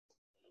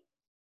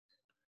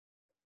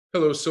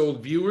Hello,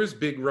 Sold viewers.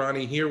 Big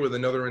Ronnie here with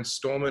another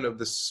installment of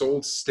the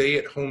Sold Stay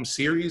at Home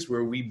series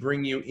where we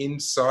bring you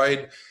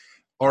inside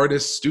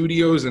artists'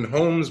 studios and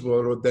homes,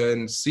 but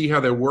then see how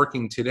they're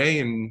working today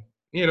and,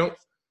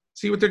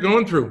 see what they're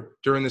going through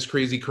during this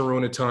crazy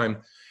Corona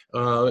time.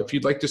 If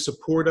you'd like to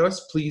support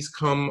us, please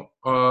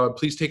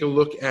take a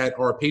look at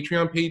our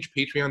Patreon page,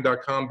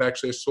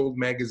 patreon.com/Sold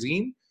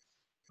Magazine.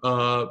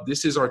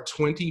 This is our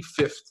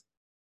 25th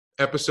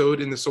episode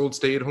in the Sold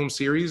Stay at Home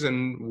series,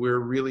 and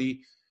we're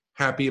really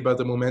happy about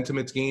the momentum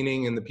it's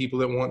gaining and the people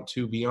that want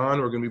to be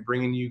on. We're going to be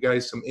bringing you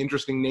guys some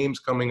interesting names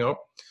coming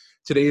up.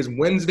 Today is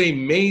Wednesday,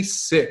 May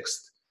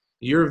 6th,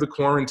 year of the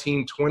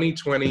quarantine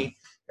 2020,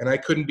 and I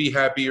couldn't be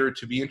happier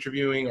to be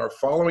interviewing our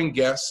following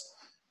guest.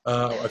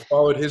 I've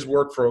followed his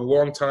work for a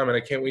long time, and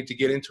I can't wait to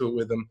get into it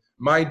with him.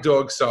 My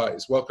Dog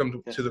Size.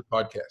 Welcome to the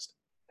podcast.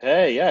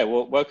 Hey, yeah,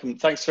 well, welcome.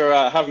 Thanks for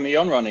having me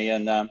on, Ronnie.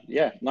 And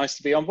nice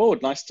to be on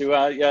board. Nice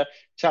to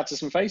chat to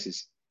some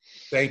faces.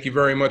 Thank you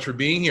very much for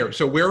being here.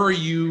 So where are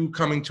you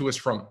coming to us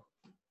from?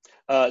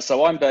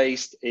 So I'm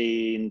based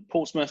in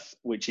Portsmouth,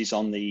 which is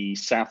on the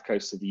south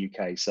coast of the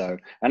UK. So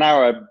an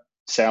hour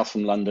south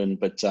from London,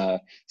 but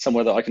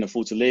somewhere that I can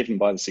afford to live and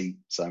by the sea.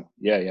 So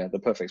yeah, the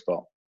perfect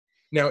spot.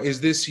 Now, is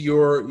this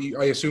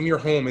I assume your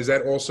home, is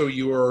that also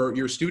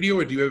your studio,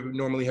 or do you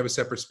normally have a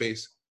separate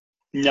space?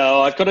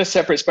 No, I've got a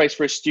separate space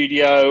for a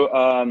studio.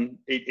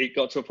 It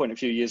got to a point a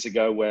few years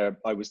ago where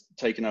I was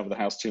taking over the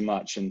house too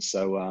much, and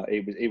so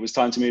it was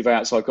time to move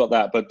out. So I've got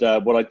that. But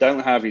what I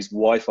don't have is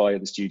Wi-Fi at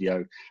the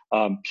studio,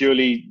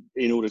 purely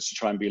in order to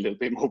try and be a little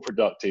bit more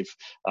productive.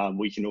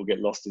 We can all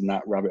get lost in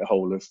that rabbit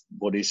hole of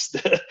what is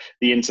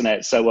the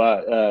internet. So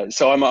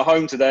I'm at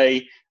home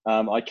today.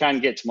 I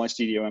can get to my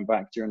studio and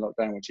back during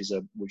lockdown, which is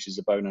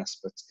a bonus,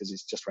 but because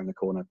it's just around the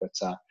corner. But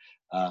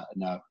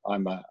no,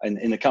 I'm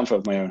in the comfort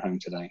of my own home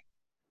today.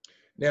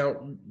 Now,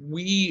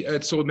 we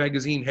at Sold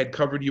Magazine had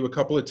covered you a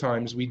couple of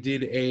times. We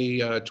did a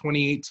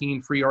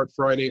 2018 Free Art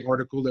Friday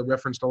article that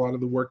referenced a lot of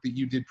the work that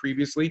you did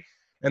previously.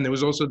 And there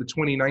was also the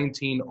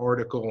 2019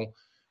 article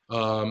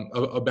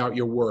about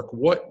your work.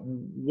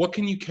 What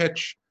can you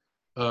catch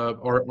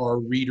our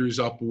readers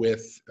up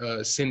with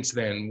since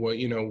then?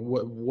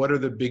 What are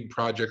the big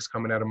projects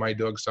coming out of My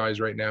Dog Size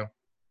right now?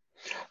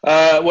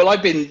 Well,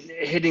 I've been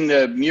hitting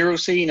the mural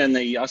scene and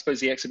the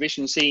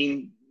exhibition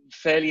scene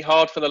fairly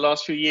hard for the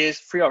last few years.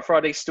 Free Art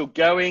Friday is still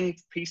going.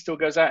 Piece still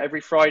goes out every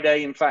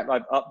Friday. In fact,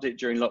 I've upped it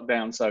during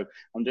lockdown. So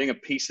I'm doing a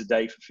piece a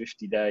day for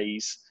 50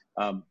 days.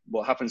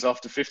 What happens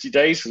after 50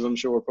 days? Because I'm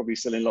sure we're probably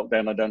still in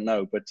lockdown. I don't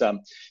know. But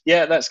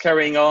that's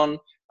carrying on.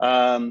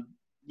 The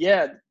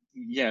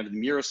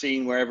mural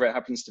scene, wherever it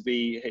happens to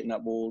be, hitting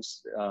up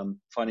walls,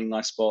 finding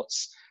nice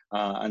spots,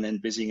 and then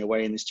busying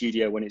away in the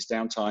studio when it's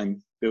downtime,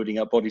 building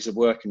up bodies of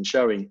work and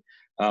showing.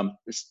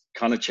 It's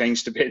kind of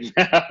changed a bit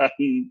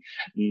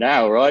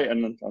now, right?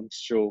 And I'm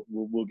sure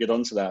we'll get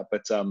onto that.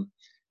 But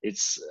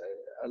it's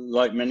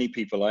like many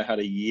people, I had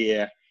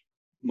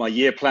my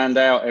year planned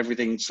out,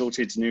 everything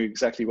sorted, knew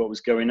exactly what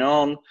was going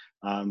on.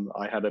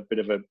 I had a bit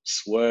of a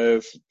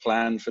swerve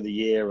plan for the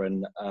year,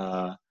 and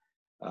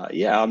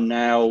I'm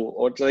now,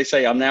 what do they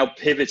say? I'm now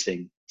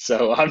pivoting.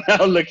 So I'm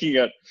now looking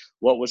at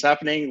what was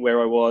happening,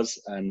 where I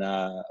was, and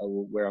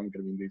where I'm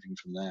going to be moving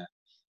from there.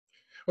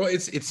 Well,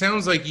 it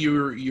sounds like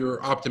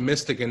you're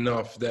optimistic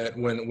enough that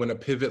when a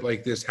pivot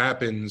like this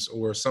happens,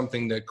 or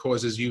something that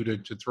causes you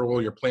to throw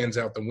all your plans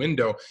out the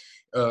window,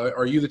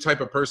 are you the type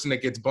of person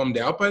that gets bummed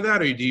out by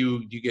that, or do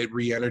you get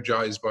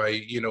re-energized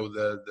by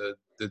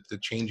the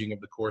changing of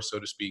the course, so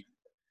to speak?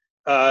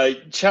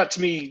 Chat to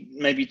me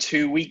maybe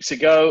 2 weeks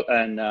ago,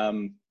 and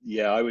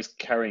I was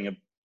carrying a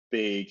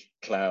big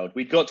cloud.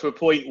 We'd got to a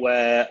point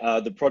where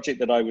the project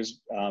that I was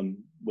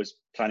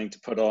planning to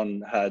put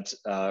on had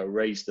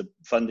raised the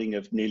funding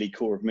of nearly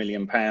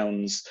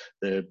 £250,000.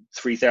 The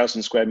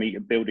 3,000 square meter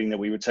building that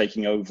we were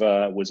taking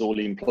over was all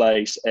in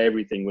place.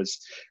 Everything was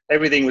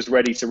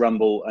ready to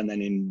rumble, and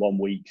then in 1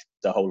 week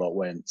the whole lot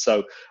went.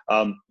 So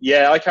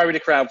I carried a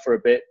crowd for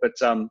a bit, but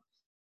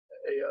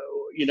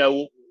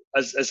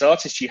as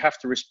artists you have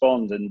to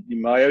respond, and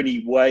my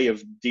only way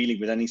of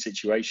dealing with any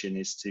situation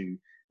is to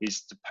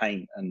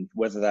paint, and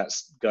whether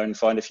that's go and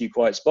find a few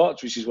quiet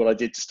spots, which is what I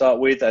did to start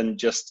with, and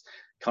just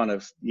kind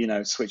of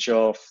switch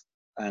off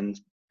and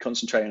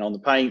concentrating on the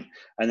paint,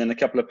 and then a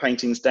couple of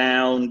paintings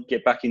down,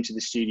 get back into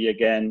the studio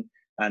again,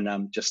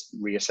 and just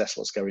reassess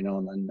what's going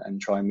on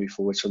and try and move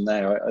forward from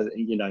there.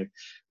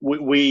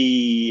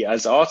 We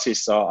as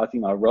artists I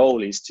think our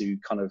role is to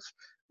kind of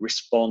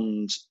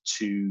respond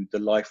to the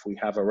life we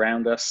have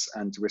around us,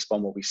 and to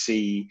respond what we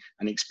see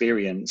and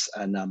experience.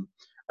 And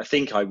I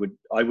think I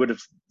would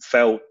have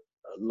felt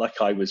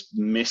like I was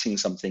missing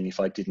something if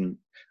I didn't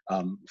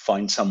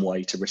find some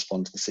way to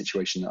respond to the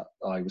situation that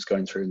I was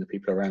going through and the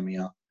people around me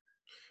are.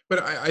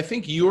 But I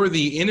think you're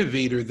the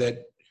innovator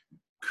that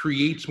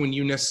creates when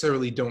you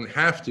necessarily don't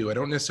have to. I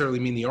don't necessarily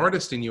mean the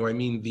artist in you. I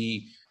mean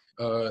the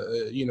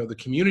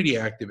community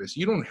activist.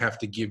 You don't have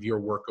to give your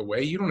work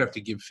away. You don't have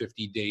to give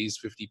 50 days,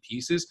 50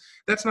 pieces.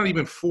 That's not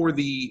even for I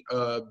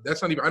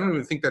don't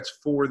even think that's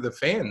for the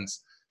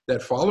fans.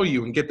 that follow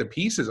you and get the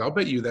pieces, I'll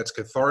bet you that's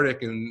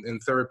cathartic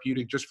and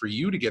therapeutic just for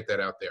you to get that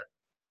out there.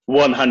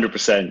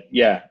 100%.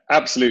 Yeah,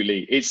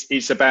 absolutely.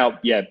 It's about,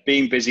 yeah,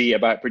 being busy,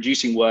 about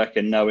producing work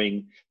and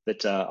knowing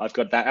that I've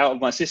got that out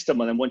of my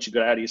system. And then once you've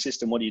got it out of your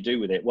system, what do you do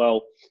with it?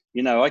 Well,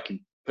 I can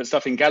put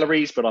stuff in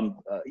galleries, but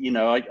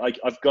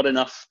I've got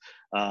enough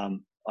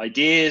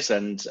ideas,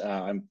 and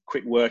I'm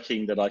quick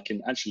working that I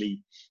can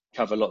actually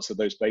cover lots of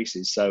those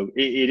bases. So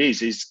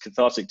it's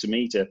cathartic to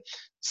me to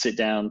sit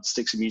down,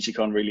 stick some music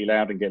on really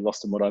loud and get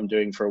lost in what I'm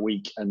doing for a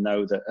week, and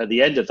know that at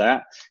the end of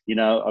that,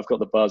 I've got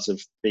the buzz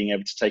of being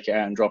able to take it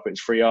out and drop it as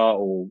free art,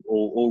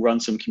 or run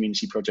some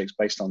community projects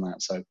based on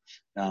that. So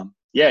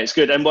yeah, it's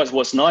good. And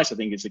what's nice, I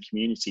think, is the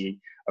community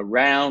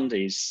around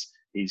is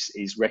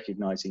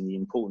recognizing the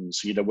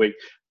importance.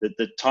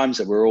 The times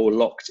that we're all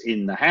locked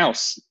in the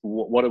house,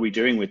 what are we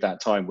doing with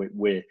that time?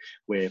 We're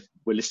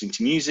listening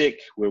to music,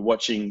 we're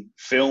watching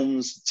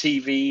films,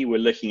 TV, we're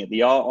looking at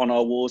the art on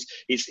our walls.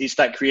 It's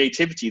that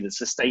creativity that's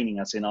sustaining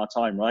us in our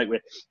time, right?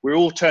 We're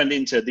all turned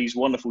into these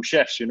wonderful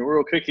chefs. We're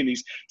all cooking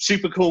these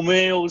super cool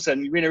meals,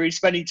 and we're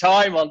spending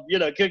time on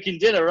cooking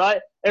dinner, right?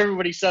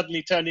 Everybody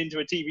suddenly turned into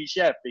a TV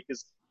chef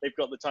because they've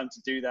got the time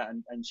to do that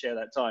and share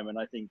that time. And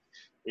I think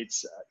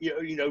it's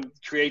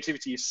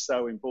creativity is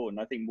so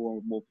important. I think more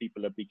and more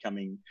people are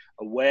becoming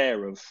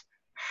aware of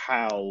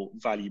how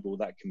valuable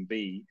that can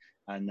be.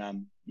 And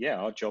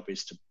our job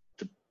is to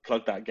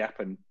plug that gap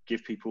and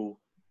give people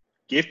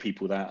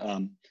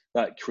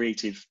that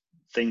creative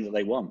thing that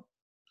they want.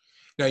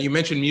 Now, you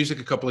mentioned music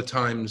a couple of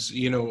times.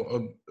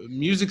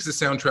 Music's the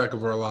soundtrack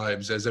of our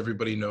lives, as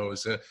everybody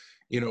knows.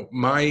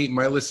 My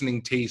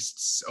listening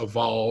tastes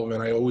evolve,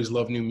 and I always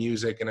love new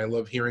music, and I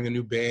love hearing a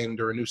new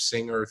band or a new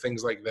singer or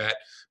things like that.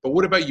 But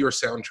what about your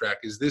soundtrack?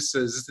 Is this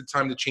the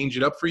time to change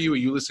it up for you? Are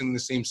you listening to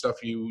the same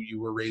stuff you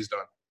were raised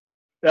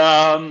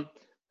on?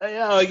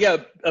 Yeah,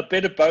 a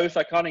bit of both.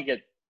 I kind of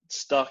get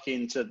stuck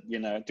into,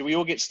 do we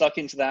all get stuck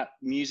into that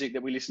music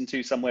that we listen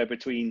to somewhere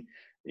between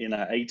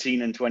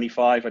 18 and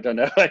 25? I don't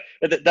know.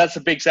 That's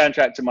a big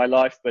soundtrack to my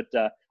life, but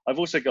I've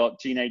also got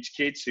teenage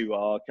kids who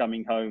are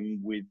coming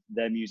home with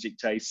their music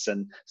tastes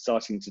and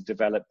starting to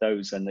develop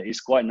those. And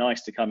it's quite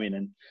nice to come in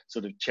and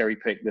sort of cherry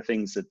pick the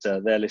things that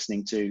they're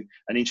listening to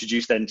and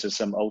introduce them to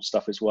some old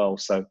stuff as well.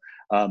 So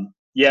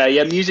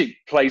music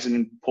plays an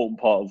important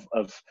part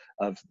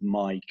of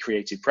my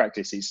creative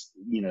practice.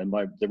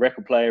 The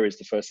record player is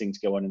the first thing to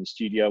go on in the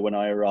studio when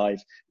I arrive,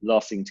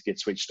 last thing to get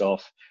switched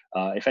off.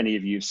 If any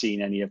of you have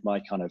seen any of my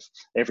kind of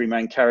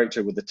everyman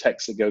character with the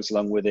text that goes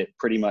along with it,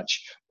 pretty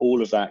much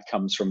all of that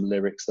comes from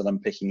lyrics that I'm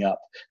picking up.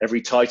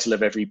 Every title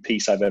of every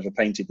piece I've ever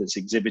painted that's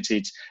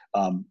exhibited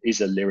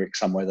is a lyric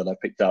somewhere that I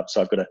picked up.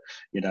 So I've got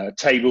a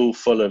table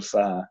full of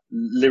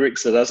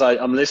lyrics that as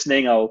I'm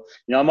listening, I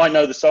might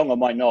know the song, I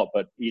might not,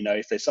 but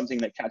if there's something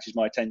that catches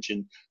my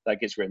attention, that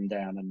gets written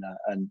down,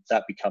 and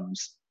that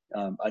becomes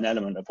an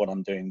element of what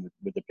I'm doing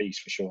with the piece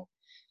for sure.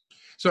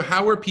 So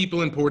how are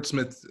people in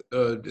Portsmouth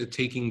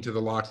taking to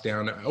the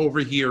lockdown?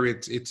 Over here,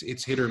 it's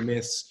hit or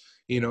miss.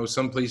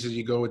 Some places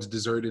you go, it's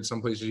deserted.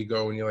 Some places you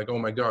go, and you're like, oh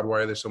my God, why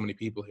are there so many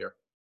people here?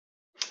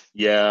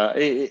 Yeah,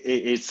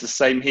 it's the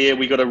same here.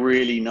 We got a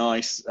really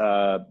nice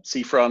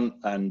seafront,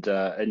 and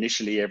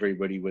initially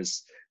everybody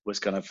was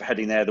kind of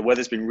heading there. The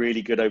weather's been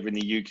really good over in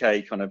the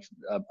UK, kind of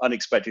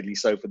unexpectedly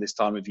so for this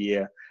time of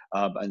year.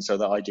 And so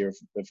the idea of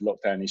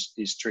lockdown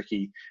is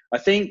tricky. I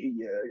think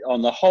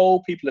on the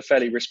whole, people are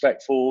fairly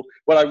respectful.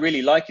 What I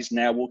really like is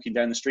now walking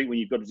down the street when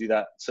you've got to do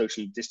that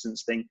social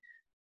distance thing.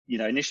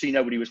 Initially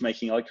nobody was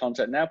making eye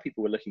contact. Now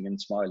people were looking and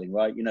smiling,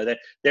 right?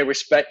 They're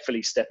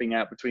respectfully stepping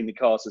out between the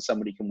cars so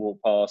somebody can walk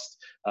past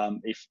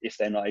if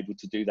they're not able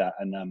to do that.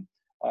 And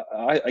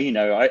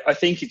I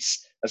think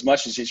it's, as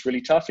much as it's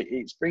really tough,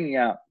 it's bringing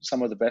out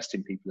some of the best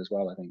in people as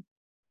well, I think.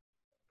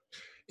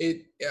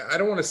 I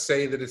don't want to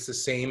say that it's the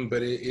same,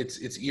 but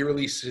it's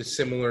eerily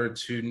similar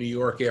to New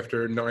York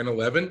after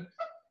 9/11,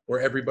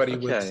 where everybody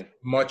was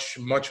much,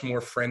 much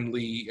more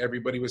friendly.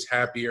 Everybody was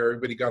happier.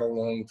 Everybody got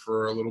along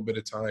for a little bit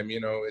of time.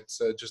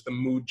 It's just the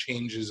mood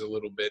changes a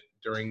little bit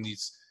during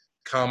these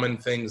common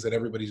things that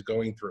everybody's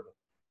going through.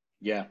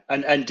 Yeah,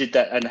 and did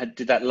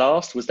that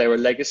last? Was there a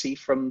legacy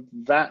from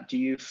that, do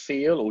you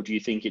feel, or do you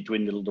think it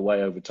dwindled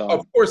away over time?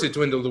 Of course, it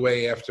dwindled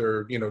away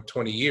after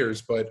 20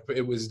 years, but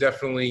it was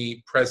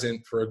definitely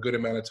present for a good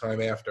amount of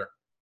time after.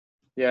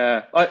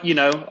 Yeah,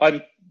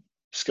 I'm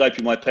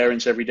Skyping my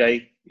parents every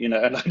day, and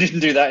I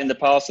didn't do that in the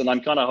past, and I'm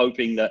kind of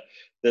hoping that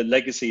the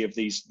legacy of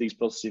these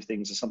positive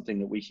things is something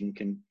that we can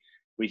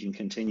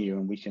continue,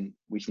 and we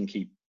can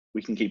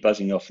keep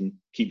buzzing off and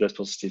keep those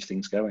positive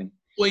things going.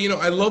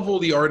 Well, I love all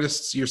the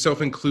artists,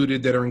 yourself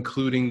included, that are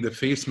including the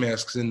face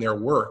masks in their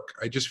work.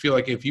 I just feel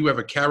like if you have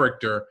a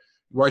character,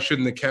 why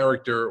shouldn't the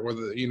character or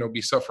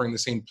be suffering the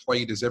same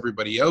plight as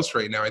everybody else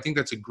right now? I think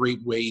that's a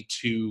great way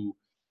to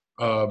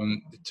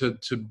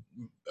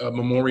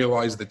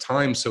memorialize the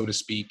time, so to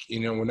speak.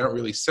 We're not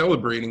really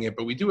celebrating it,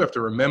 but we do have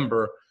to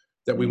remember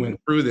that we went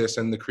through this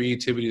and the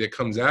creativity that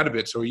comes out of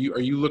it. So are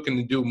you looking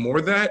to do more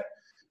of that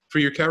for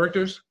your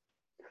characters?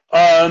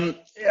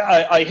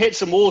 I hit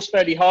some walls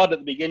fairly hard at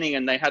the beginning,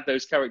 and they had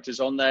those characters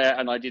on there,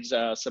 and I did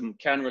some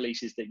can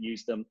releases that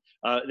used them.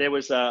 There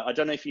was, I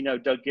don't know if you know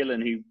Doug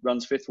Gillen, who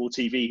runs Fifth Wall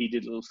TV. He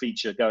did a little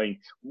feature going,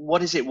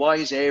 "What is it? Why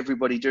is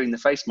everybody doing the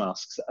face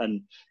masks?"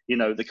 And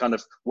the kind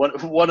of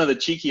one of the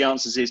cheeky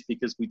answers is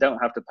because we don't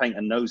have to paint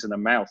a nose and a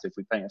mouth if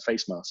we paint a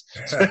face mask.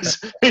 So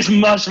it's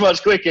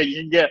much quicker.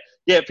 You can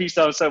get peace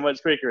time so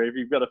much quicker if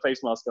you've got a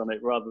face mask on it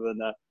rather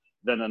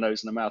than a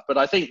nose and a mouth. But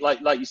I think,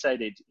 like you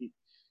said,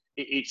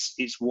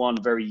 it's one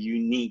very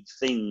unique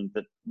thing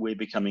that we're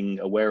becoming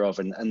aware of,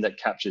 and that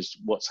captures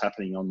what's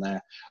happening on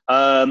there.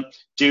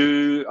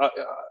 Do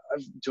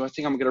I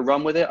think I'm going to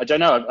run with it? I don't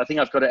know. I think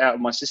I've got it out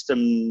of my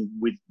system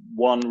with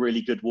one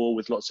really good wall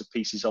with lots of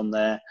pieces on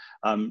there.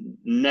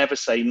 Never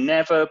say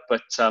never,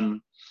 but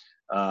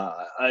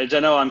I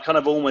don't know. I'm kind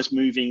of almost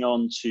moving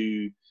on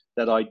to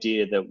that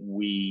idea that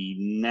we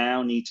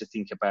now need to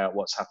think about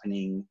what's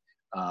happening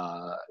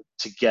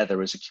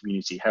together as a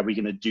community. How are we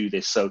going to do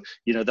this? So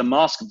the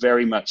mask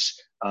very much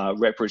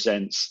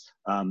represents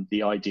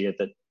the idea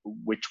that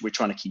we're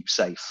trying to keep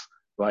safe,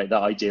 right?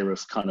 That idea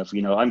of kind of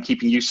I'm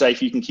keeping you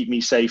safe, you can keep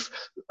me safe.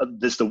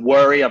 There's the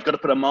worry, I've got to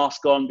put a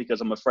mask on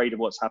because I'm afraid of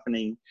what's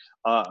happening.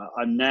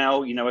 I'm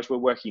now, as we're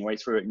working our way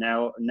through it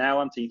now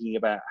I'm thinking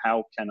about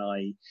how can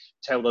I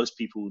tell those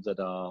people that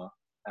are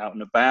out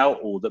and about,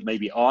 or that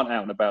maybe aren't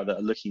out and about, that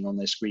are looking on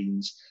their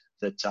screens,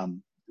 that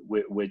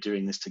we're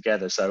doing this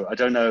together. So I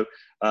don't know.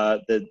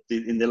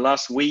 In the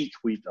last week,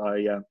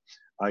 I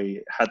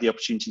had the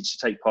opportunity to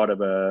take part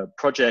of a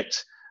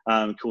project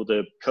called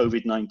the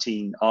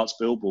COVID-19 Arts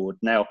Billboard.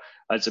 Now,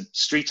 as a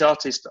street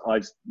artist,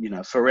 I've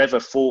forever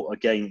fought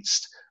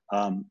against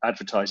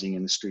advertising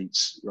in the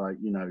streets, right?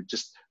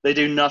 Just they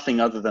do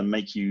nothing other than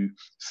make you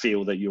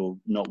feel that you're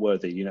not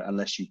worthy,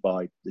 unless you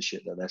buy the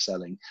shit that they're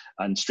selling.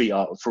 And street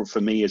art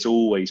for me has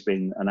always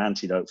been an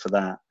antidote for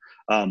that.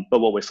 But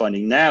what we're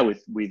finding now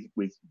with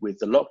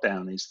the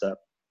lockdown is that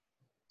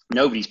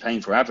nobody's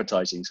paying for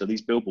advertising. So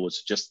these billboards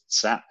are just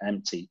sat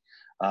empty.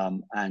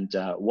 And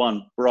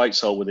one bright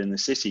soul within the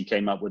city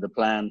came up with a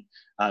plan,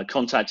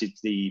 contacted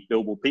the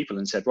billboard people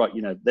and said, right,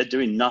 they're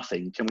doing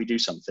nothing. Can we do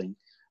something?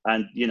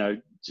 And,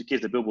 to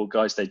give the billboard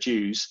guys their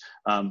dues,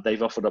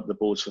 they've offered up the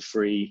boards for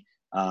free.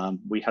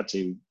 We had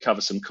to cover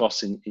some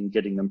costs in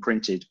getting them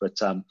printed, but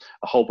a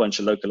whole bunch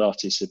of local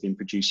artists have been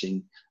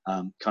producing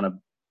kind of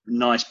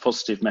nice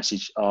positive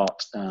message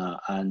art,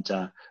 and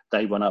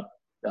they went up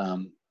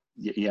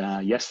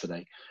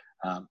yesterday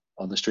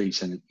on the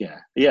streets, and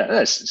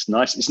it's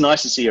nice. It's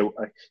nice to see a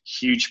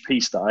huge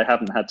piece that I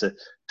haven't had to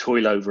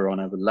toil over on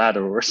a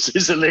ladder or a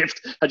scissor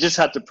lift. I just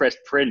had to press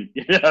print,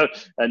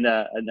 and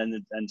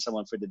then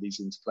someone fitted these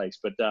into place.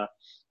 But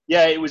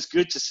it was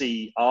good to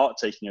see art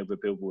taking over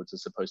billboards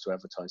as opposed to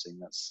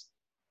advertising.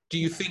 Do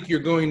you think you're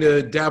going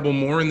to dabble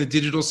more in the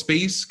digital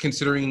space,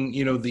 considering,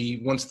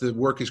 once the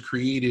work is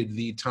created,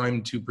 the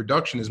time to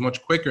production is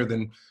much quicker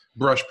than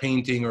brush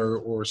painting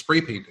or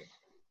spray painting?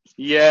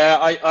 Yeah,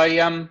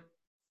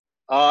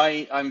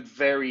 I'm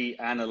very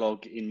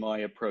analog in my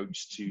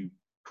approach to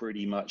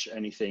pretty much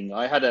anything.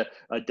 I had a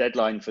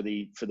deadline for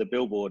the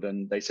billboard,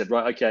 and they said,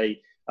 right,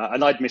 okay.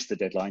 And I'd missed the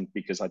deadline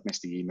because I'd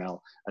missed the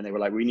email, and they were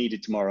like, we need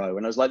it tomorrow.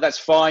 And I was like, that's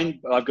fine,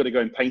 but I've got to go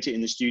and paint it in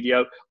the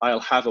studio.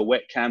 I'll have a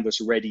wet canvas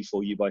ready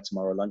for you by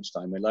tomorrow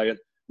lunchtime. They're like,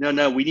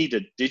 no, we need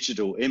a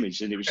digital image.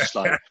 And it was just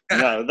like,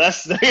 no,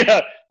 that's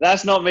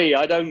not me.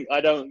 I don't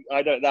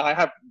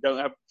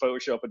have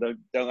Photoshop. I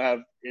don't have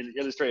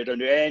Illustrator. I don't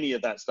do any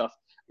of that stuff.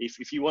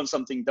 If you want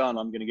something done,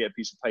 I'm going to get a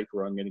piece of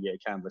paper, I'm going to get a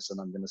canvas,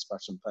 and I'm going to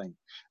splash some paint.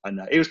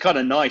 And it was kind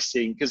of nice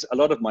seeing, because a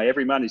lot of my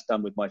everyman is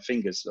done with my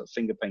fingers,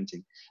 finger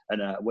painting.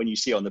 And when you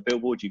see it on the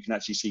billboard, you can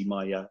actually see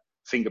my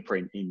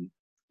fingerprint in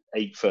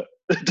 8-foot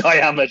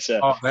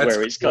diameter,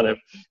 where it's kind of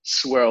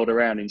swirled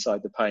around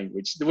inside the paint,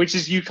 which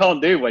is you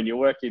can't do when you're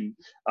working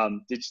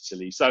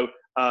digitally. So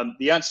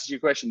the answer to your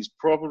question is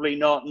probably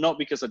not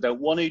because I don't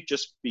want to,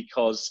 just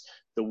because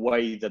the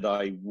way that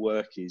I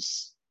work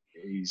is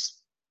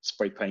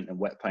spray paint and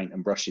wet paint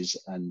and brushes,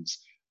 and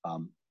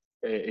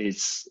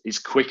it's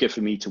quicker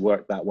for me to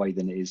work that way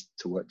than it is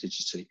to work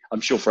digitally.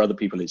 I'm sure for other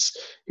people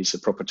it's a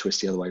proper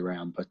twist the other way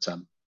around, but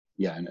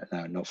no,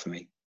 not for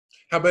me.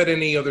 How about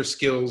any other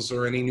skills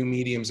or any new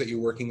mediums that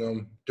you're working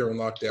on during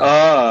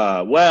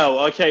lockdown? Well,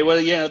 okay. Well,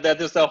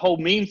 there's the whole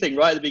meme thing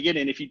right at the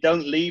beginning. If you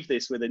don't leave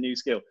this with a new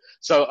skill.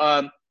 So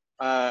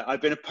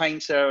I've been a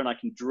painter, and I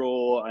can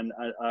draw, and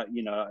I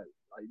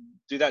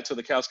do that till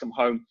the cows come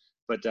home.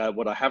 But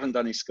what I haven't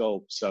done is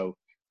sculpt. So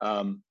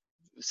I'm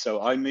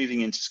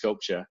moving into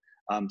sculpture.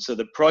 So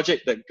the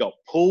project that got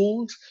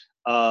pulled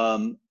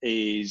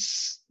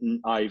is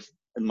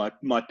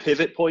my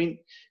pivot point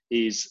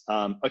is,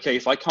 okay,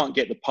 if I can't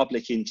get the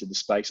public into the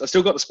space, I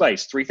still got the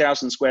space,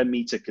 3,000 square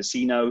meter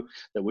casino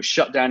that was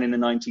shut down in the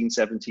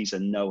 1970s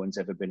and no one's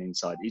ever been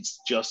inside.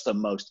 It's just the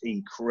most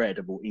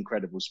incredible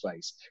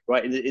space,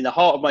 right? In the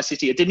heart of my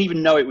city. I didn't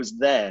even know it was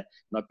there,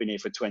 and I've been here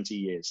for 20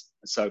 years.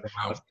 So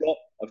wow.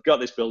 I've got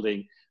this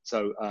building.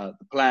 So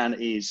the plan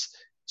is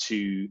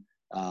to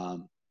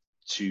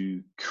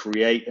to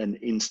create an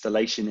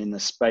installation in the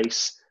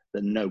space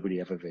that nobody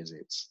ever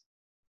visits.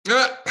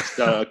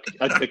 So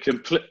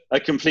a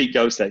complete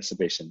ghost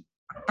exhibition.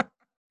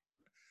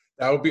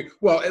 That would be,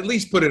 well, at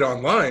least put it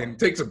online.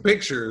 Take some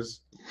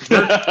pictures.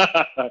 You're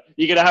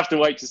gonna have to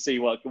wait to see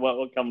what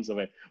comes of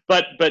it.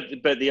 But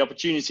the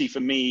opportunity for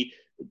me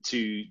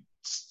to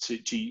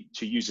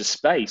use a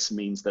space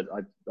means that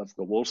I've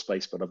got wall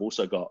space, but I've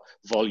also got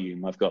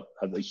volume. I've got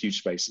a huge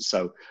space.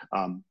 So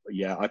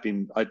yeah, I've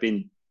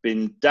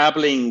been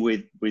dabbling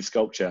with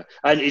sculpture,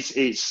 and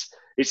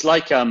it's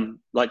like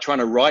trying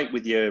to write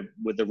with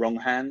the wrong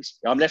hand.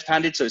 I'm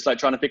left-handed, so it's like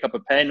trying to pick up a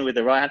pen with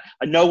the right hand.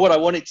 I know what I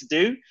want it to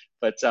do,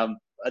 but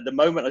at the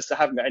moment I still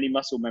haven't got any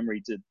muscle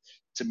memory to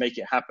make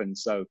it happen.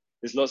 So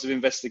there's lots of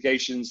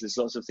investigations. There's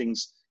lots of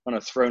things kind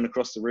of thrown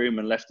across the room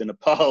and left in a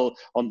pile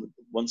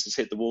once it's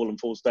hit the wall and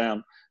falls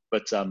down.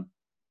 But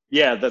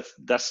yeah,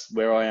 that's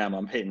where I am.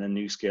 I'm hitting a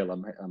new skill.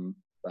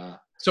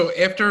 So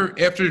after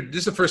this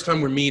is the first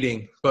time we're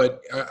meeting,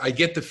 but I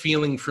get the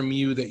feeling from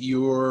you that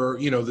you're,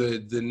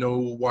 the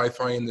no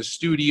Wi-Fi in the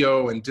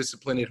studio and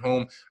discipline at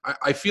home.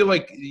 I feel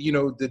like,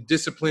 the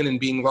discipline and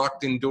being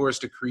locked indoors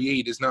to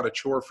create is not a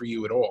chore for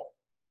you at all.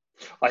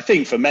 I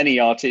think for many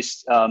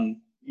artists,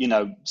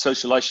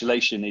 social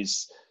isolation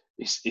is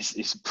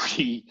a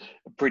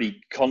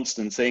pretty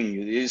constant thing.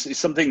 It's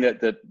something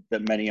that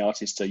many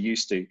artists are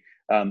used to.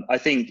 I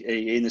think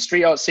in the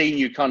street art scene,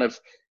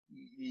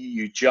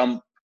 you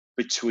jump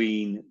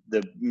between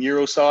the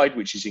mural side,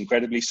 which is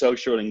incredibly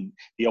social, and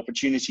the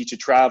opportunity to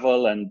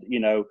travel and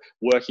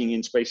working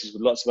in spaces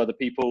with lots of other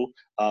people,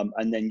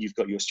 and then you've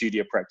got your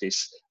studio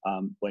practice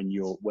when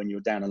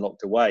you're down and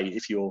locked away.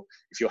 If you're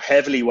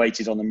heavily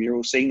weighted on the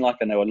mural scene, like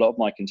I know a lot of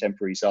my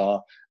contemporaries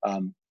are,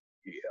 I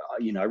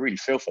really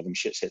feel for them.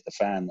 Shit's hit the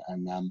fan,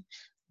 and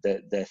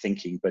they're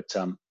thinking, but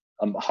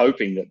I'm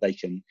hoping that they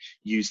can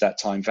use that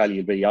time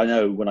valuably. I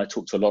know when I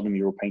talk to a lot of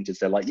mural painters,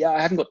 they're like, yeah, I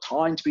haven't got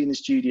time to be in the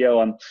studio.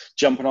 I'm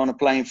jumping on a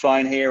plane,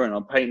 flying here, and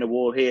I'm painting a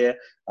wall here.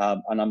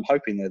 And I'm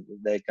hoping that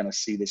they're going to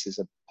see this as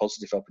a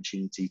positive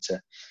opportunity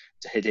to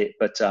hit it.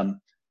 But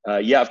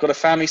yeah, I've got a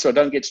family, so I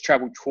don't get to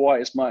travel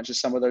quite as much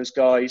as some of those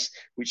guys,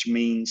 which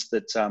means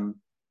that,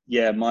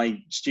 yeah, my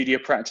studio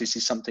practice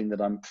is something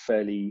that I'm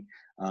fairly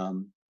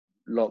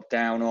locked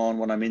down on.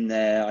 When I'm in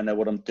there, I know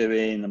what I'm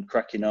doing. I'm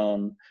cracking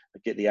on. I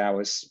get the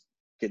hours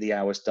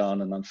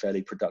done, and I'm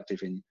fairly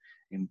productive in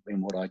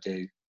what I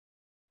do.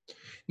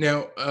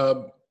 Now,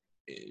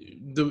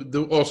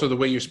 also the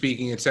way you're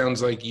speaking, it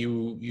sounds like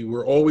you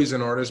were always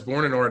an artist,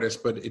 born an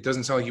artist, but it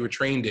doesn't sound like you were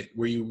trained it.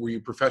 Were you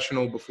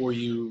professional before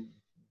you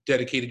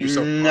dedicated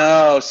yourself?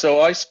 No,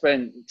 so I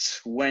spent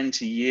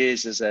 20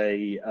 years as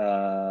I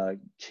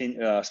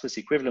suppose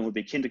the equivalent would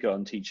be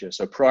kindergarten teacher,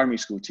 so primary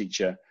school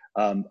teacher.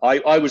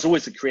 I was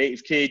always a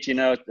creative kid,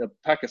 a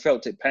pack of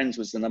felt tip pens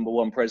was the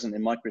 #1 present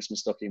in my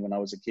Christmas stocking when I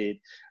was a kid.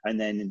 And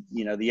then,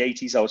 the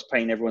 80s, I was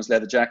painting everyone's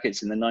leather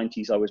jackets. In the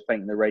 90s, I was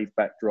painting the rave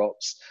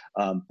backdrops.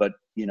 But,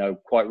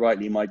 quite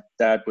rightly, my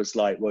dad was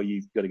like, well,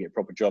 you've got to get a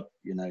proper job,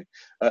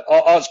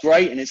 Art's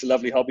great and it's a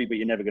lovely hobby, but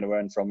you're never going to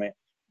earn from it.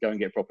 Go and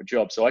get a proper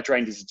job. So I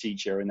trained as a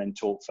teacher and then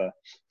taught for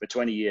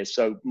 20 years.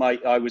 So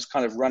I was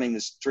kind of running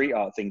the street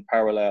art thing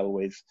parallel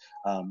with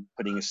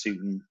putting a suit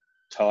and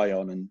tie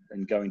on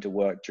and going to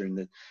work during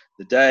the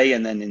day,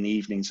 and then in the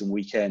evenings and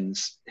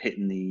weekends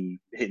hitting the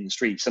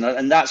streets.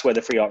 And that's where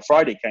the Free Art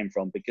Friday came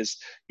from, because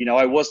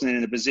I wasn't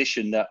in a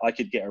position that I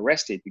could get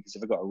arrested, because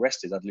if I got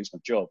arrested I'd lose my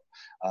job.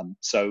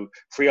 So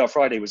Free Art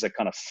Friday was a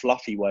kind of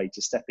fluffy way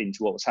to step into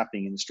what was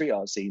happening in the street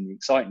art scene, the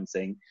exciting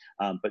thing,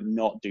 but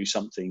not do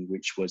something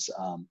which was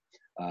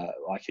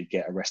I could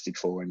get arrested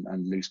for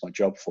and lose my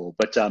job for.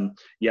 But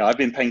yeah, I've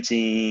been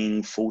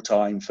painting full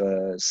time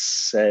for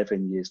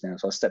 7 years now.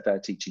 So I stepped out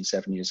of teaching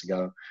 7 years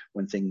ago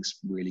when things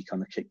really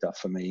kind of kicked up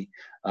for me,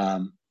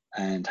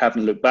 and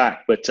haven't looked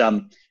back. But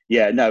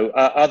yeah, no,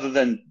 other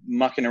than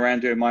mucking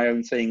around doing my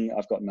own thing,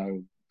 I've got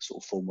no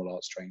sort of formal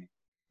arts training.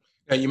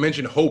 Now, you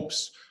mentioned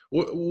hopes.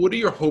 What are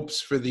your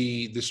hopes for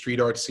the street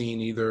art scene,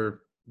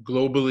 either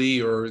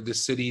globally or the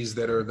cities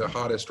that are the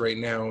hottest right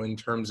now in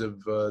terms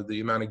of the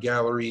amount of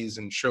galleries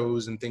and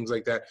shows and things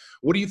like that?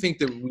 What do you think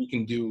that we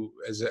can do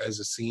as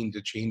a scene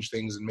to change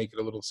things and make it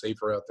a little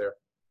safer out there?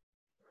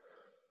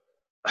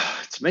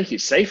 To make it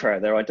safer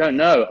out there, I don't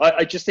know.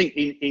 I just think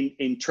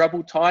in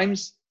troubled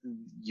times,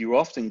 you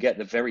often get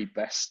the very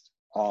best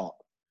art.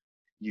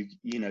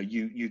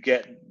 You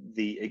get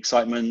the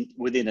excitement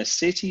within a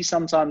city.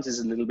 Sometimes there's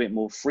a little bit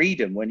more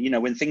freedom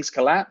when things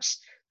collapse.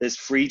 There's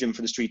freedom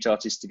for the street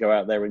artists to go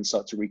out there and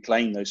start to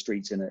reclaim those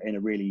streets in a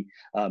really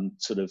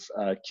sort of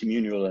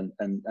communal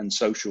and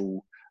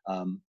social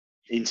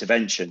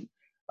intervention.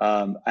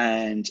 I'm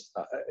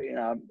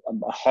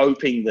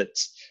hoping that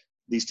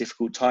these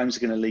difficult times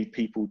are going to lead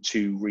people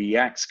to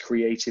react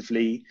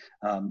creatively.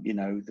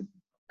 The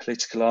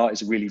political art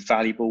is a really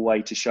valuable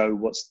way to show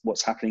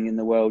what's happening in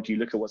the world. You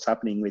look at what's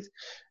happening with,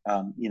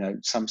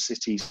 some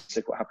cities.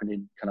 Look what happened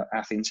in kind of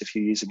Athens a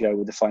few years ago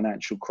with the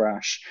financial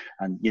crash,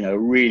 and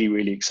really,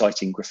 really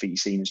exciting graffiti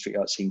scene and street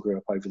art scene grew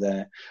up over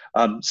there.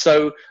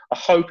 So I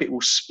hope it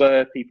will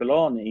spur people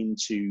on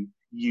into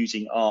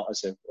using art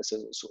as a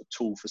sort of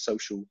tool for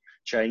social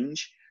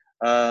change.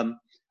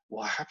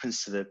 What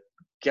happens to the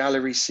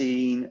gallery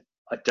scene?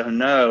 I don't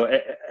know.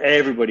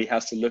 Everybody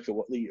has to look at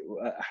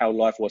how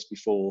life was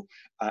before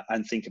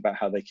and think about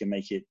how they can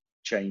make it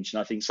change. And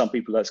I think some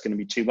people that's going to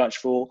be too much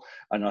for,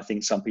 and I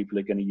think some people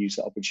are going to use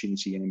that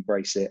opportunity and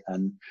embrace it.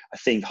 And I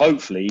think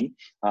hopefully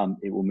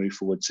it will move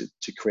forward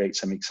to create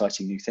some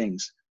exciting new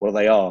things. What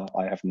they are,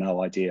 I have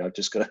no idea. I've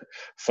just got to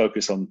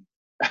focus on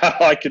how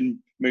I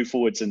can move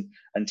forwards and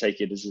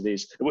take it as it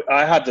is.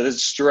 I had the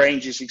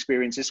strangest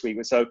experience this week.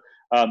 So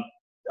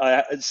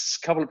a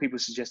couple of people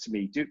suggested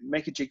me,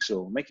 make a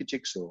jigsaw.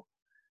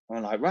 And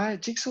I'm like, right,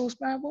 jigsaws,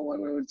 man, what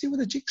do we do with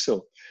a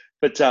jigsaw?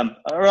 But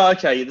right,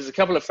 okay, there's a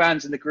couple of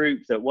fans in the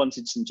group that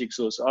wanted some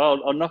jigsaws. So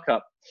I'll knock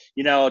up,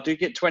 I'll do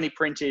get 20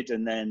 printed,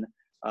 and then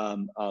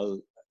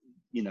they'll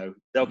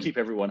keep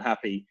everyone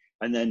happy.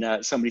 And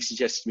then somebody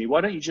suggested to me,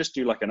 why don't you just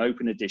do like an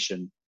open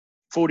edition,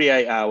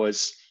 48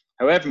 hours,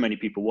 however many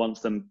people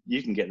want them,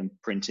 you can get them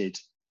printed,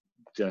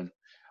 done.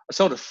 I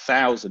sold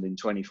 1,000 in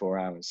 24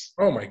 hours.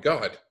 Oh my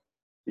God.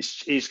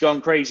 It's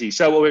gone crazy.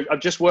 So I've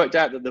just worked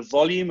out that the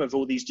volume of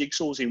all these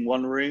jigsaws in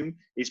one room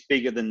is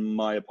bigger than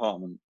my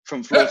apartment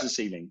from floor to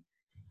ceiling.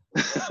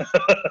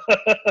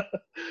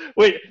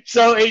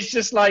 So it's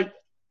just like,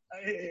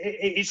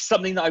 it's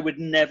something that I would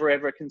never,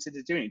 ever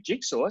consider doing.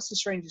 Jigsaw, that's the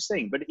strangest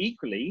thing. But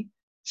equally,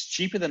 it's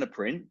cheaper than a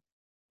print.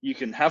 You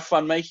can have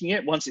fun making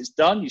it. Once it's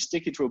done, you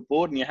stick it to a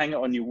board and you hang it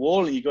on your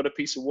wall and you got a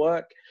piece of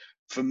work.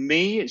 For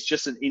me, it's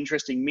just an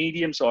interesting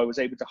medium, so I was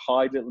able to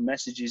hide little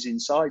messages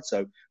inside.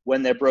 So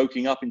when they're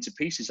broken up into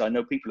pieces, I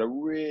know people are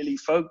really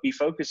be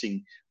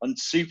focusing on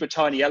super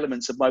tiny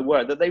elements of my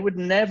work that they would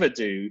never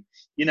do.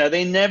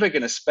 They're never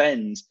going to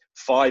spend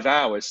 5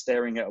 hours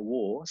staring at a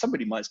wall.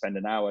 Somebody might spend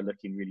an hour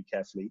looking really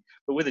carefully,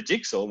 but with a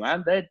jigsaw,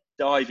 man, they're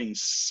diving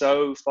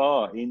so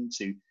far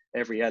into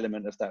every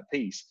element of that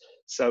piece.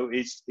 So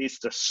it's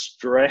the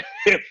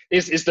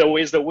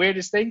it's the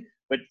weirdest thing.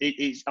 But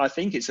I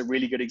think it's a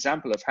really good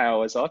example of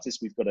how, as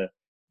artists, we've got to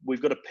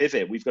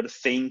pivot. We've got to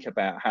think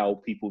about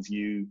how people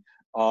view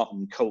art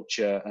and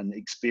culture and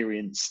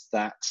experience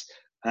that,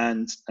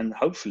 and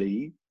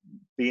hopefully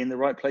be in the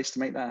right place to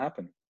make that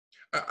happen.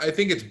 I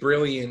think it's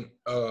brilliant,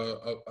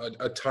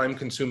 a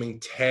time-consuming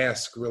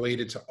task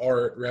related to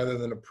art rather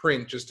than a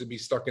print, just to be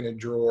stuck in a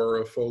drawer,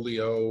 or a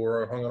folio,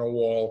 or hung on a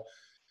wall,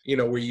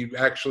 where you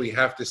actually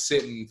have to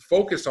sit and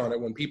focus on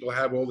it when people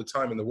have all the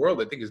time in the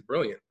world. I think is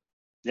brilliant.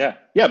 Yeah,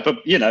 but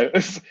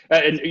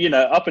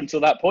up until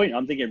that point,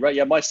 I'm thinking, right,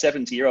 yeah, my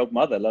 70-year-old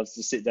mother loves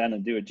to sit down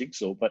and do a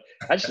jigsaw, but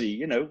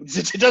actually,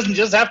 it doesn't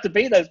just have to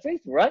be those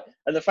people, right?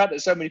 And the fact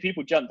that so many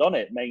people jumped on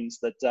it means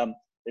that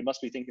they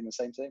must be thinking the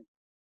same thing.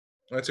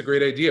 That's a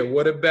great idea.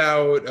 What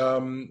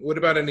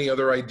about any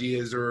other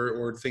ideas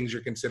or things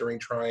you're considering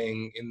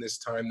trying in this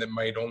time that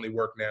might only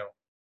work now?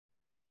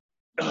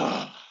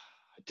 I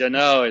don't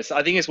know.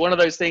 I think it's one of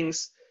those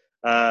things.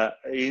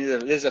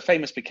 There's a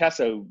famous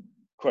Picasso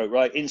quote,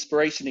 right?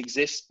 Inspiration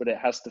exists, but it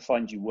has to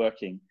find you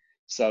working.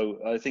 So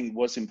I think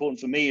what's important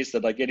for me is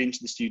that I get into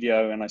the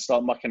studio and I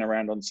start mucking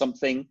around on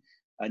something,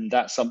 and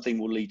that something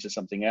will lead to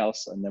something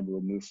else, and then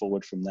we'll move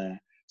forward from there.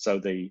 So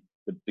the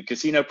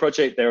casino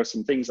project, there are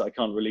some things that I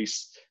can't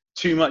release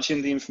too much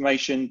in the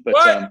information,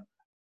 but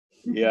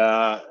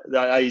yeah,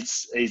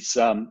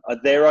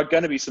 there are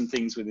going to be some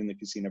things within the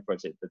casino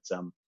project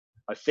that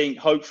I think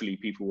hopefully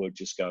people will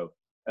just go,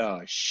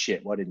 oh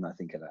shit, why didn't I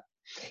think of that?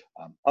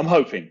 I'm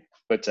hoping.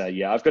 But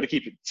yeah, I've got to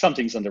keep some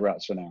things under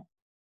wraps for now.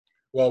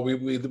 Well,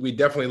 we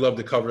definitely love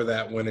to cover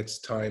that when it's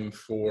time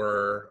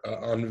for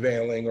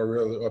unveiling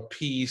or a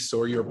piece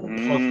or your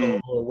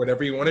puzzle or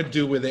whatever you want to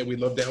do with it. We'd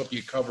love to help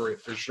you cover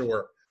it for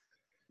sure.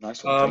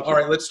 Nice. All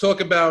right, let's talk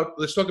about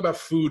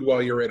food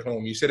while you're at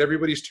home. You said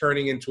everybody's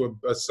turning into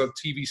a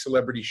TV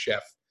celebrity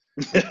chef.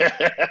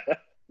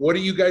 What are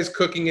you guys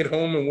cooking at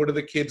home, and what do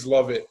the kids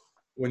love it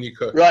when you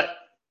cook? Right.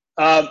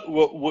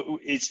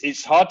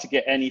 It's hard to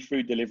get any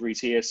food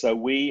deliveries here, so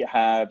we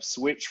have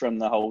switched from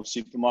the whole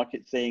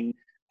supermarket thing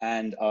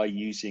and are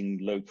using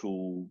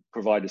local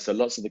providers. So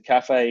lots of the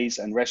cafes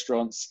and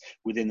restaurants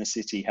within the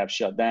city have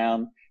shut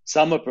down.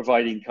 Some are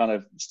providing kind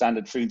of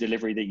standard food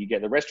delivery that you get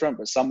at the restaurant,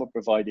 but some are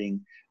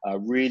providing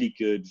really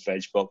good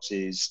veg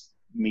boxes,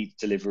 meat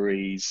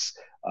deliveries,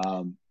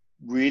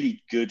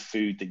 really good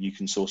food that you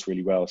can source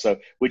really well. So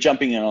we're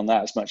jumping in on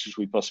that as much as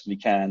we possibly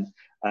can.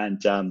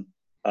 And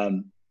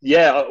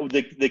yeah,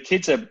 the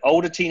kids are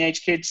older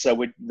teenage kids,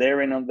 so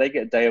they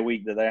get a day a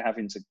week that they're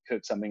having to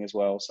cook something as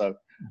well. So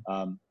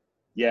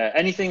yeah,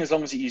 anything as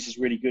long as it uses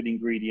really good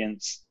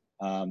ingredients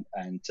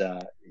and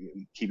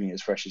keeping it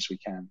as fresh as we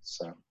can.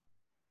 So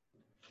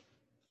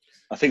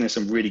I think there's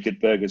some really good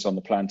burgers on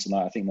the plan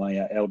tonight. I think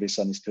my eldest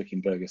son is cooking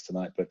burgers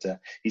tonight, but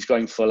he's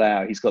going full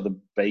out. He's got the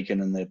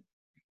bacon and the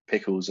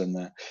pickles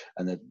and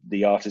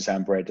the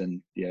artisan bread,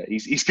 and yeah,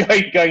 he's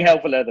going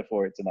hell for leather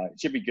for it tonight. It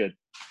should be good.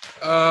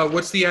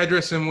 What's the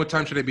address and what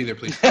time should I be there,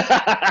 please?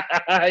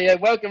 Yeah,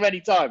 welcome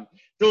anytime.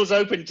 Doors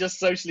open, just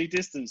socially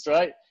distanced,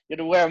 right? You have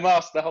to wear a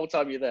mask the whole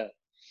time you're there.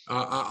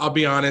 I'll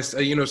be honest,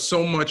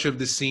 so much of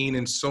the scene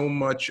and so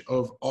much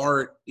of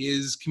art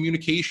is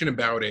communication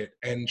about it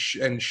and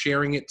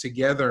sharing it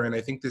together. And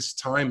I think this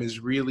time is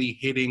really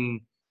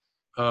hitting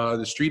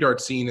the street art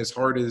scene as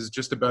hard as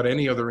just about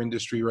any other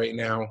industry right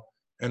now.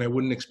 And I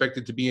wouldn't expect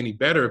it to be any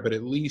better, but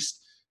at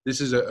least this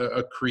is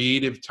a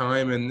creative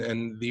time,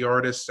 and the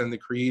artists and the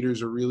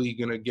creators are really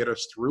going to get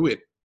us through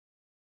it.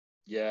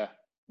 Yeah,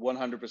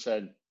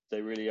 100%.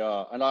 They really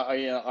are. And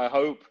I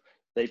hope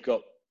they've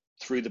got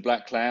through the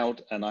black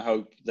cloud, and I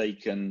hope they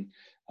can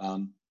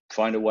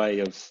find a way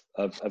of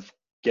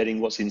getting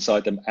what's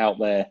inside them out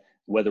there,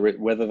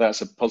 whether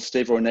that's a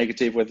positive or a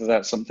negative, whether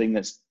that's something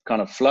that's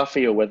kind of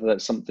fluffy or whether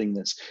that's something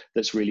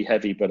that's really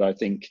heavy. But I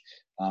think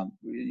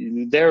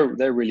they're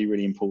really,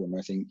 really important.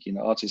 I think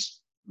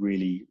artists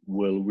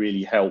will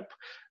really help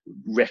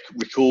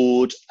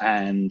record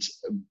and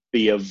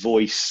be a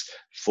voice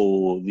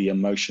for the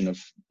emotion of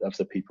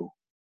the people.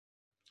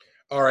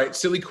 All right,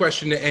 silly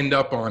question to end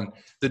up on.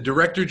 The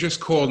director just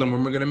called, and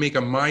we're going to make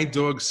a My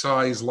Dog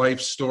Size life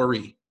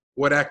story.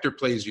 What actor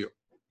plays you?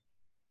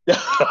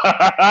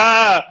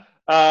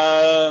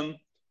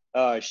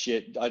 Oh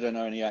shit! I don't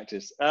know any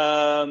actors.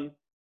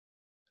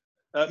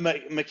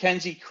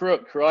 Mackenzie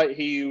Crook, right?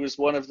 He was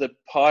one of the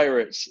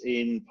pirates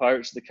in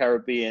Pirates of the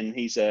Caribbean.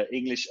 He's an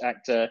English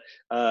actor.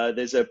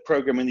 There's a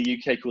program in the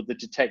UK called The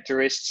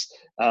Detectorists.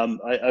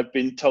 I've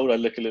been told I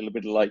look a little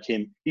bit like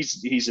him.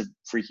 He's a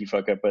freaky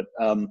fucker, but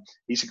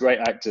he's a great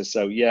actor.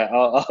 So yeah,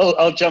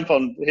 I'll jump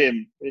on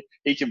him.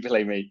 He can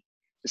play me.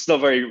 It's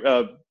not very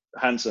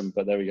handsome,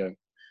 but there we go.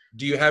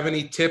 Do you have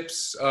any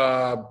tips,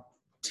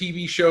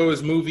 TV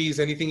shows,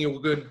 movies, anything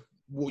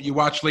you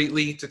watch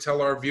lately to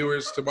tell our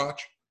viewers to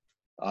watch?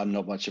 I'm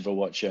not much of a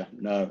watcher.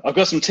 No, I've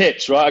got some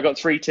tips, right? I got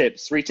three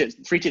tips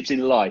in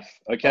life.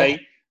 Okay.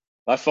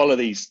 Oh. I follow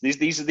these.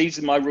 These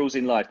are my rules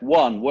in life.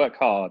 1, work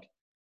hard.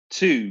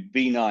 2,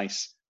 be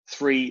nice.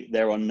 3,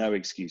 there are no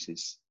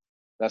excuses.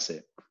 That's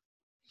it.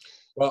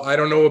 Well, I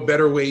don't know a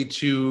better way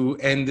to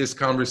end this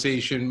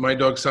conversation. My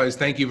Dog Size,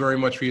 thank you very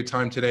much for your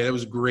time today. That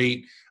was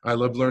great. I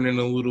love learning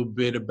a little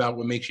bit about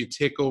what makes you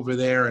tick over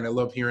there, and I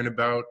love hearing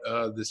about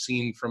the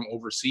scene from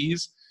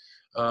overseas.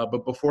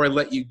 But before I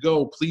let you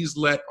go, please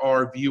let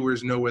our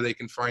viewers know where they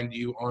can find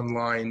you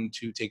online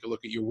to take a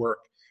look at your work,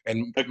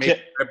 and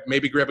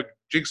maybe grab a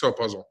jigsaw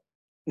puzzle.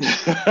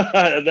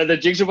 The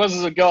jigsaw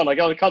puzzles are gone.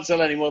 I can't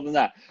sell any more than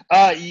that.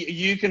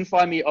 You can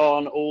find me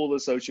on all the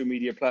social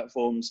media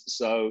platforms.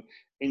 So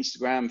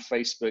Instagram,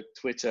 Facebook,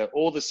 Twitter,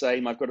 all the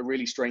same. I've got a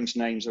really strange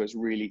name, so it's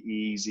really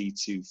easy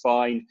to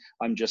find.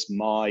 I'm just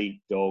My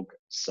Dog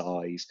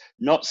Size.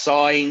 Not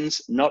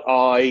signs, not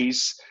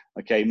eyes.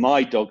 Okay,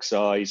 My Dog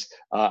Size.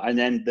 And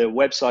then the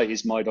website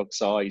is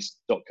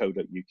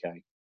mydogsize.co.uk.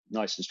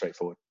 Nice and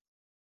straightforward.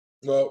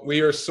 Well,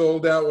 we are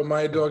sold out with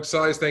My Dog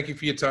Size. Thank you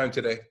for your time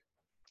today.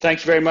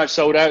 Thank you very much,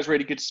 Sold Out. It's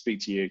really good to speak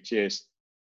to you. Cheers.